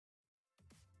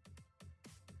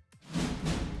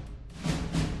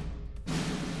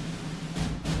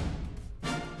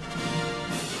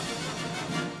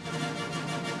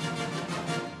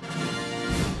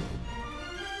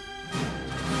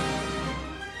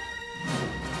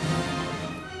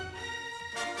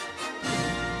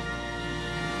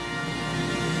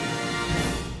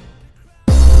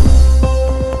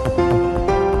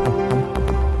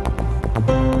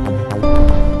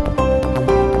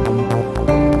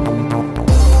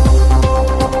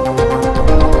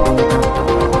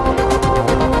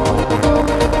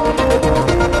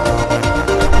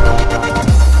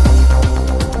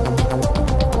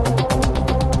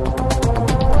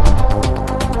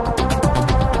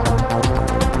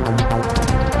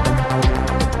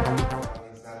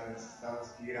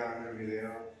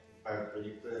al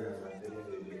proyecto de la materia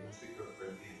de diagnóstico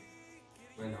perfil.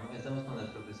 Bueno, estamos con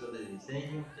el profesor de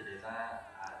diseño que le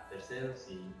da a terceros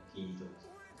y quintos.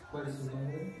 ¿Cuál es su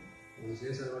nombre? Buenos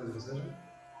días, Álvaro Becerra.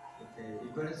 ¿Y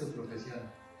cuál es su profesión?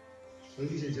 Soy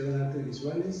licenciado en Artes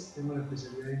Visuales, tengo la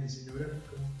especialidad en Diseño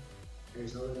Gráfico,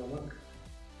 egresado de la UAC.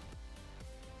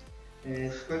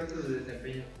 ¿Cuál es su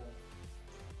desempeño?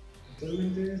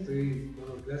 Actualmente estoy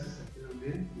dando clases aquí en la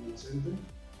UNED como docente.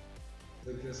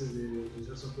 Doy clases de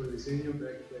utilizar software de diseño,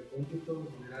 práctica de cómputo,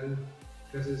 en general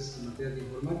clases en materias de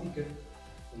informática,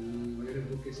 con mi mayor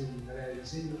enfoque es en el área de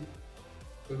diseño.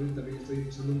 Actualmente también estoy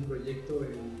usando un proyecto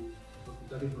en la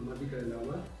Facultad de Informática de la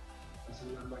UAC, hacer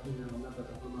una página, una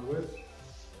plataforma web.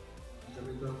 Y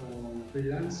también trabajo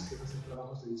freelance, que hace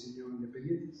trabajos de diseño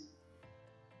independientes.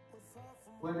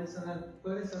 ¿Cuáles son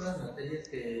las materias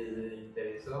que le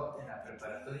interesó en la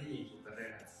preparatoria y en su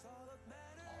carrera?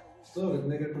 Todo lo que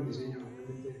tiene que ver con diseño,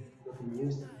 obviamente, lo que me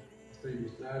gusta. Esto de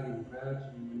ilustrar,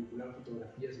 dibujar, manipular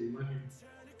fotografías e imágenes.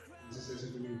 Entonces ese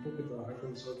fue mi enfoque, trabajar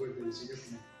con software de diseño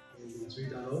como de la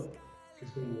suite Adobe, que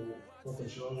es como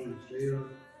Photoshop, Illustrator,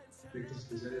 efectos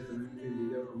especiales también en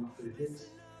video como After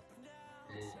Effects.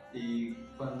 Y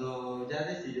cuando ya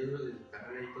decidió lo de su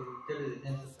carrera y todo, ¿qué le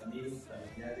decían sus amigos,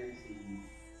 familiares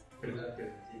y personas que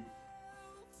sí?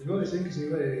 Luego decían que se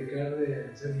iba a dedicar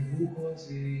a hacer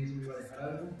dibujos y se me iba a dejar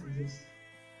algo, entonces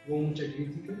hubo mucha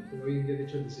crítica, pero hoy en día de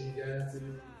hecho el diseño ya tiene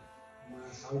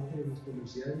más auge, más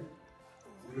comercial.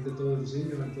 Realmente todo el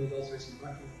diseño, en todos lados es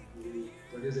imagen,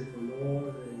 teorías de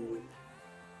color,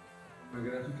 una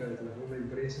gráfica de la forma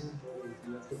impresa, toda la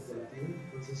actividad corporativa,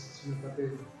 entonces es una parte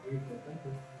muy importante,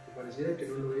 que pareciera que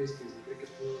no lo es, que se cree que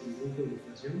es todo dibujo,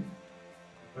 ilustración,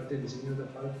 aparte del diseño es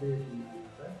la parte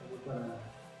fundamental, como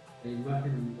para la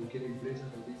imagen en cualquier empresa,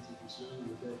 cualquier institución,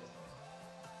 lo que sea.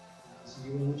 Sí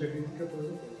hubo mucha crítica por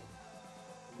eso, pero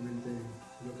realmente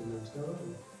es lo que me gustaba,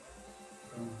 pero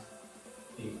vamos.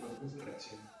 ¿Y cuál fue su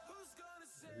reacción?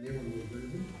 Diego,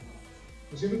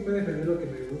 pues siempre puede defender lo que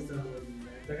me gusta, la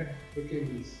ventaja fue que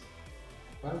mis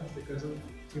papás, en este caso,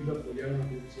 siempre apoyaron lo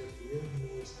que yo quisiera estudiar, no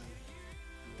hubo esa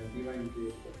negativa en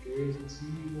que, porque es así,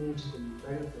 hubo muchos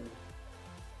comentarios, pero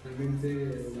realmente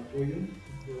el apoyo,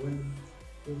 pero bueno,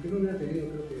 aunque no hubiera tenido,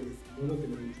 creo que no lo que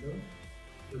me gustaba,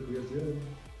 lo que hubiera estudiado,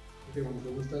 porque cuando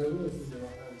te gusta algo, después te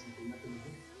vas a desempeñarte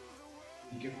mejor.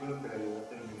 ¿Y qué fue lo que le ayudó a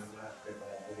terminar la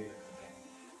preparatoria?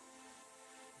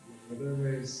 La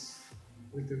verdad es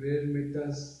tener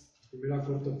metas primero a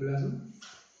corto plazo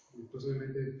y después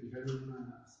obviamente fijarme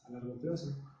unas a largo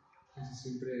plazo. Entonces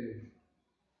siempre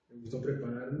me gustó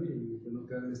prepararme y pues, no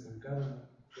quedarme estancado,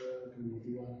 fue lo que me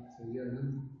motiva a seguir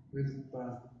adelante. Entonces,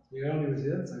 para llegar a la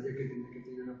universidad sabía que tenía que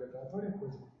tener una preparatoria,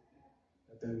 pues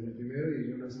la terminé primero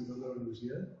y una vez entrando a la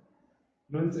universidad.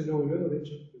 No entré luego, de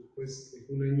hecho, después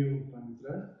dejé un año para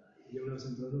entrar y ya una vez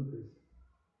entrando pues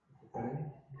me preparé,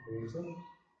 me regresó.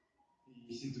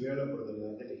 Y si tuviera la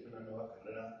oportunidad de elegir una nueva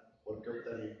carrera, ¿por qué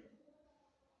optaría?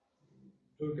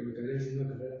 Creo que me quedaría haciendo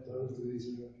una carrera, todavía no estudié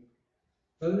diseño gráfico.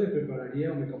 Tal vez me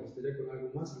prepararía o me capacitaría con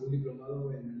algo más, algún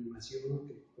diplomado en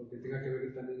animación, que tenga que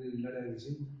ver también en el área de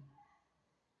diseño.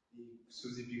 ¿Y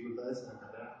sus dificultades en la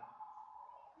carrera?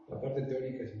 La parte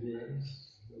teórica, sin duda,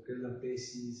 lo que es la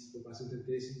tesis, preparación de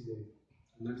tesis, de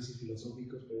análisis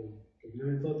filosóficos, pero que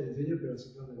finalmente todo te enseña, pero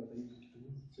siempre me batalla un poquito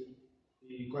más. Sí.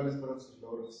 ¿Y cuáles fueron sus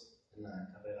logros en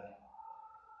la carrera?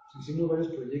 Hicimos varios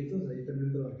proyectos, ahí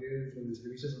también trabajé dentro del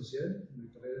servicio social, en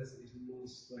la carrera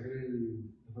trabajé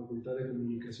en la Facultad de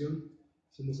Comunicación,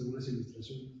 hicimos algunas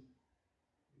ilustraciones.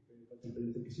 El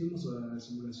proyecto que hicimos, o la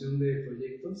simulación de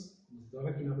proyectos, como se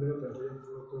trabaja aquí en la prueba, pero voy un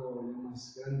poco ya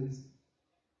más grandes,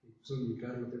 incluso en mi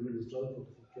carro lo tengo ilustrado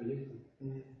porque fue un proyecto,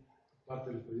 parte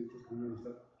de los proyectos que me han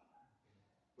gustado.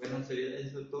 Bueno, sería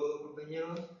eso todo,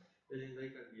 compañeros. Denle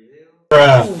like al video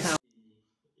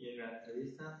y en la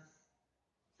entrevista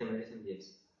se merecen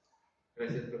 10.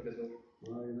 Gracias, profesor.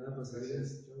 No hay nada, pues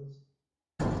gracias.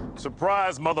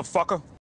 Surprise, motherfucker.